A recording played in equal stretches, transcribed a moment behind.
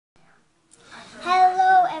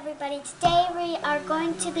everybody. Today we are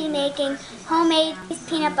going to be making homemade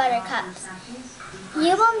peanut butter cups.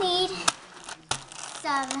 You will need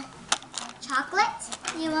some chocolate.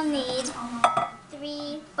 You will need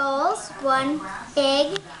 3 bowls, 1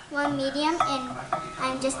 big, 1 medium, and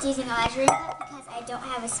I'm just using a measuring cup because I don't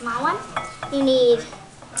have a small one. You need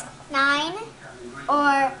 9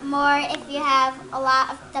 or more if you have a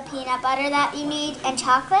lot of the peanut butter that you need and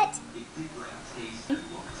chocolate.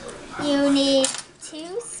 You need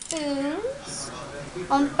 2 spoons,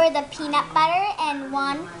 1 for the peanut butter and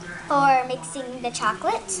 1 for mixing the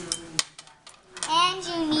chocolate. And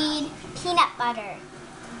you need peanut butter.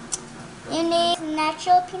 You need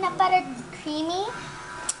natural peanut butter, creamy,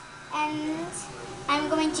 and I'm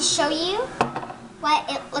going to show you what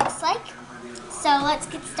it looks like. So let's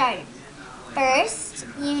get started. First,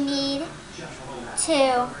 you need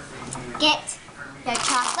to get your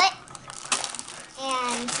chocolate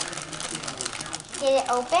and get it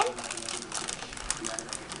open.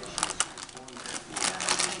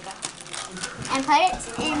 And put it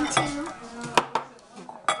into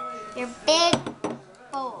your big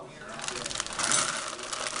bowl.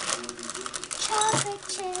 Chocolate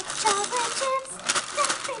chips, don't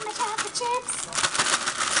bring my chocolate chips.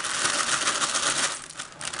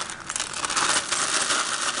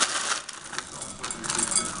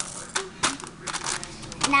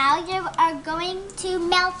 Now you are going to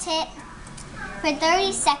melt it for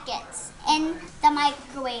 30 seconds in the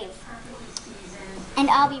microwave. And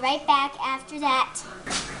I'll be right back after that.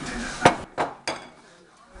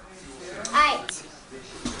 Alright,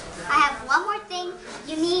 I have one more thing.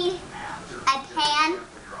 You need a pan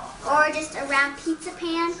or just a round pizza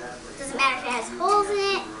pan. Doesn't matter if it has holes in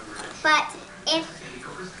it, but if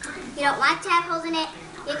you don't want to have holes in it,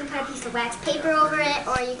 you can put a piece of wax paper over it,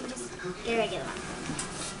 or you can just get a regular one.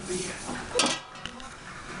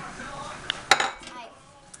 Alright,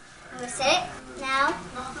 I'm going to set it. Now,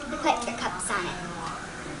 put your cups on it.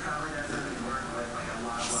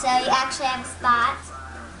 So you actually have a spot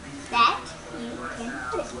that you can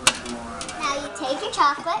put it. Now you take your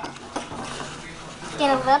chocolate, get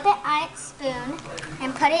a little bit on its spoon,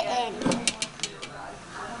 and put it in.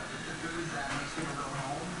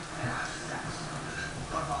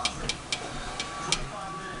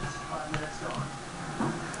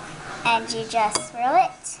 And you just swirl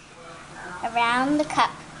it around the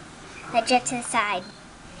cup, that drip to the side.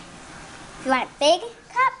 If you want a big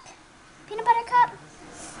cup, peanut butter cup,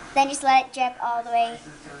 then just let it drip all the way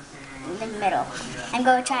in the middle. I'm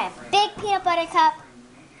going to try a big peanut butter cup,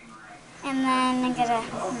 and then I'm going to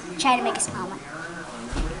try to make a small one.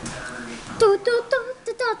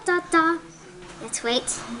 Let's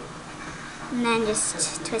wait, and then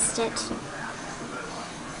just twist it.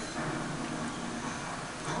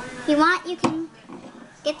 If you want, you can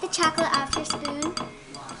get the chocolate off your spoon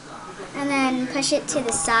and then push it to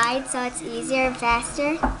the side so it's easier and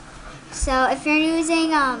faster. So if you're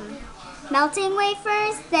using melting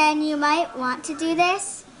wafers, then you might want to do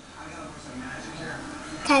this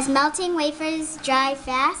because melting wafers dry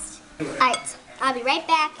fast. Alright, I'll be right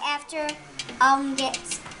back after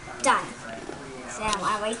get done. So I don't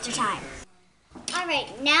want to waste your time.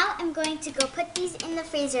 Alright, now I'm going to go put these in the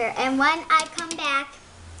freezer, and when I come back,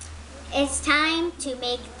 it's time to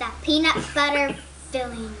make the peanut butter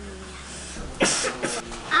filling.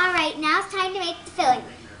 Alright, now it's time to make the filling.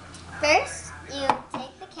 First, you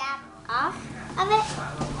take the cap off of it.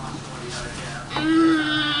 And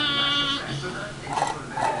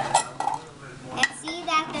see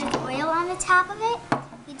that there's oil on the top of it?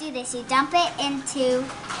 You do this, you dump it into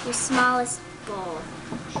your smallest bowl.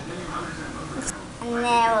 And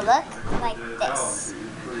then it will look like this.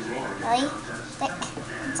 Really thick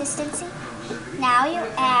consistency. Now you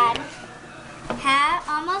add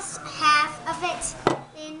almost half of it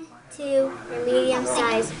into your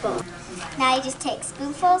medium-sized bowl. Now you just take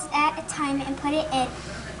spoonfuls at a time and put it in.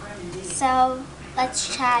 So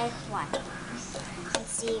let's try one and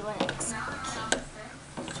see what it looks like.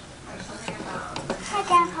 Hi,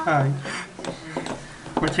 Grandpa. Hi.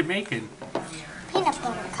 What's it making? Peanut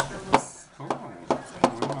butter cups. Oh,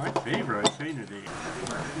 one of my favorites, ain't it?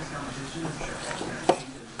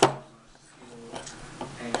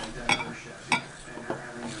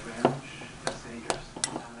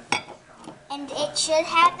 And it should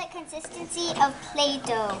have the consistency of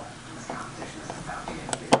Play-Doh.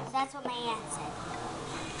 That's what my aunt said.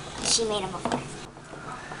 She made them before.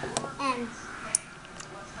 And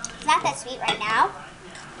it's not that sweet right now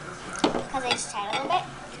because I just tried a little bit.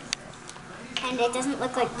 And it doesn't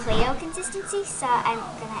look like Play-Doh consistency, so I'm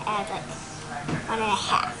going to add like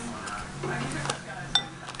 1.5.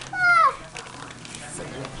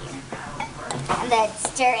 And then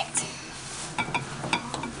stir it.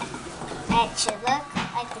 It should look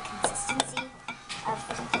like the consistency of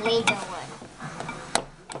Play-Doh would.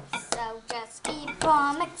 So just keep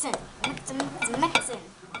on mixing, mixing, mixing, mixing.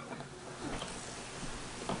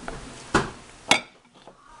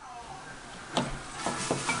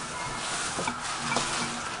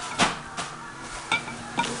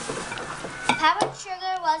 Powdered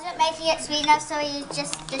sugar wasn't making it sweet enough, so we used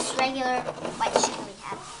just this regular white sugar we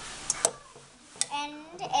have. And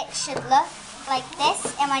it should look like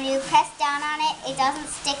this, and when you press down on it, it doesn't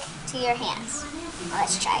stick to your hands.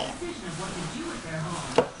 Let's try it.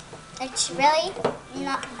 It's really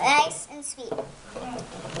nice and sweet.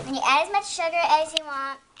 When you add as much sugar as you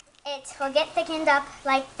want, it will get thickened up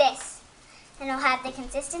like this, and it'll have the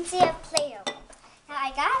consistency of Play-Doh. Now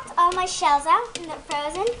I got all my shells out and they're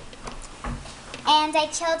frozen, and I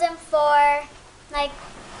chilled them for like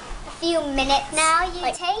a few minutes. Now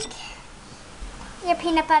you take your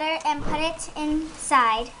peanut butter and put it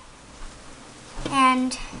inside,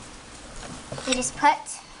 and you just put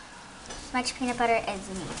as much peanut butter as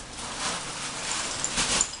you need,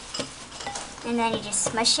 and then you just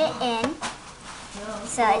smush it in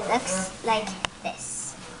so it looks like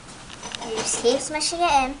this. You just keep smushing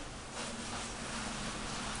it in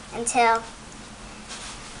until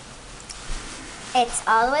it's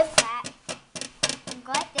all the way flat. And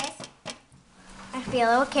go like this, and be a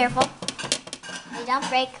little careful. You don't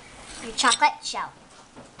break your chocolate shell.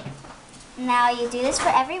 Now you do this for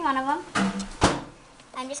every one of them.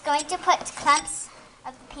 I'm just going to put clumps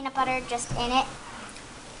of the peanut butter just in it,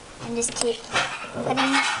 and just keep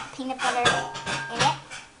putting peanut butter in it.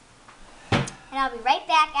 And I'll be right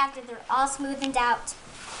back after they're all smoothened out.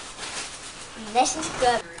 And this is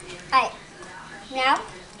good. Alright, now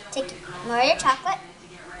take more of your chocolate,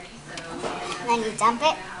 and then you dump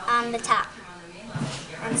it on the top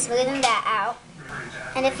and smoothen that out.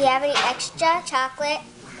 And if you have any extra chocolate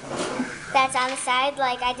that's on the side,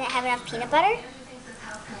 like I didn't have enough peanut butter,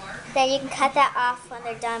 then you can cut that off when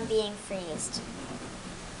they're done being freezed.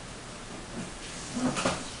 And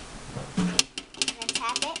then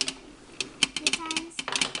tap it a few times.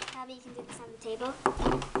 Probably you can do this on the table.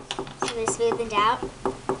 So they're smoothened out.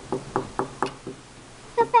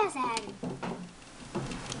 How fast I have you.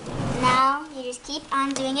 Now you just keep on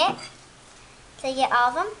doing it till you get all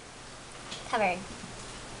of them covered.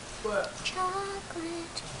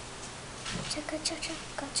 Chocolate. Chocolate,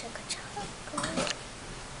 chocolate, chocolate, chocolate.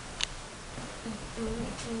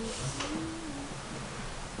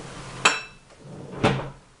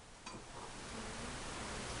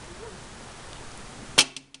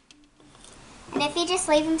 And if you just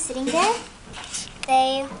leave them sitting there,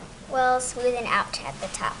 they will smoothen out at the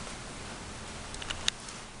top.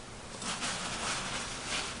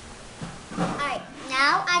 Alright,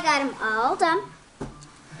 now I got them all done.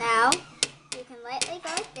 Now you can lightly go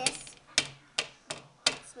like this,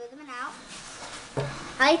 smooth them out.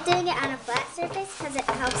 I like doing it on a flat surface because it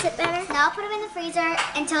helps it better. Now I'll put them in the freezer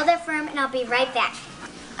until they're firm, and I'll be right back.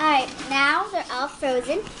 Alright, now they're all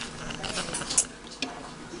frozen.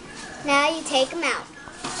 Now you take them out.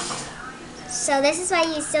 So this is why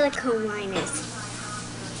you use silicone liners.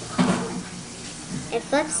 It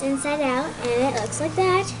flips inside out, and it looks like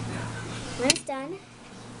that when it's done.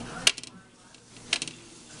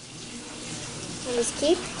 And just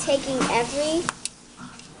keep taking every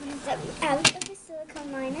one of them out of the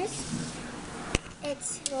silicone liners. It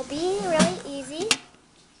will be really easy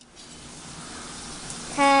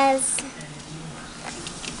because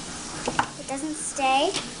it doesn't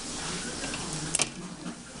stay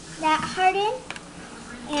that hardened,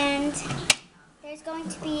 and there's going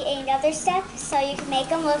to be another step so you can make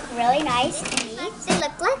them look really nice and neat. They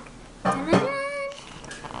look like.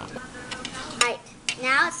 Alright,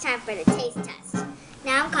 now it's time for the taste test.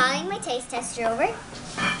 Now I'm calling my taste tester over.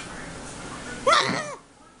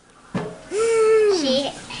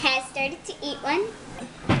 She has started to eat one.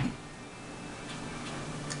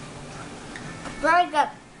 Very good.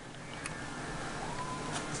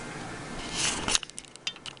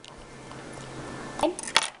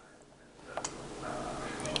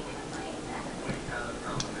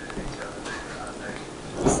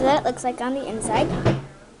 So that it looks like on the inside.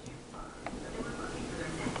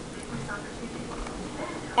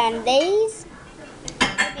 And these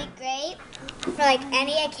would be great for like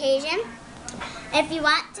any occasion. If you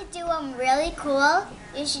want to do them really cool,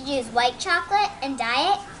 you should use white chocolate and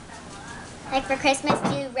dye it. Like for Christmas,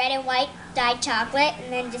 do red and white dyed chocolate,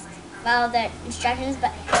 and then just follow the instructions,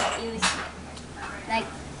 but use like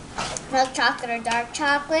milk chocolate or dark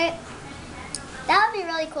chocolate. That would be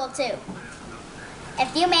really cool too.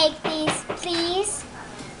 If you make these, please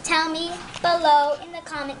tell me below in the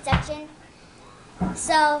comment section.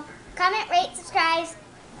 So, comment, rate, subscribe.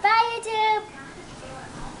 Bye, YouTube!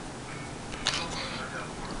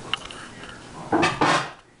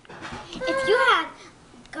 If you have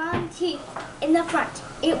gum teeth in the front,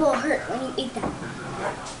 it will hurt when you eat them.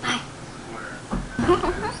 Bye.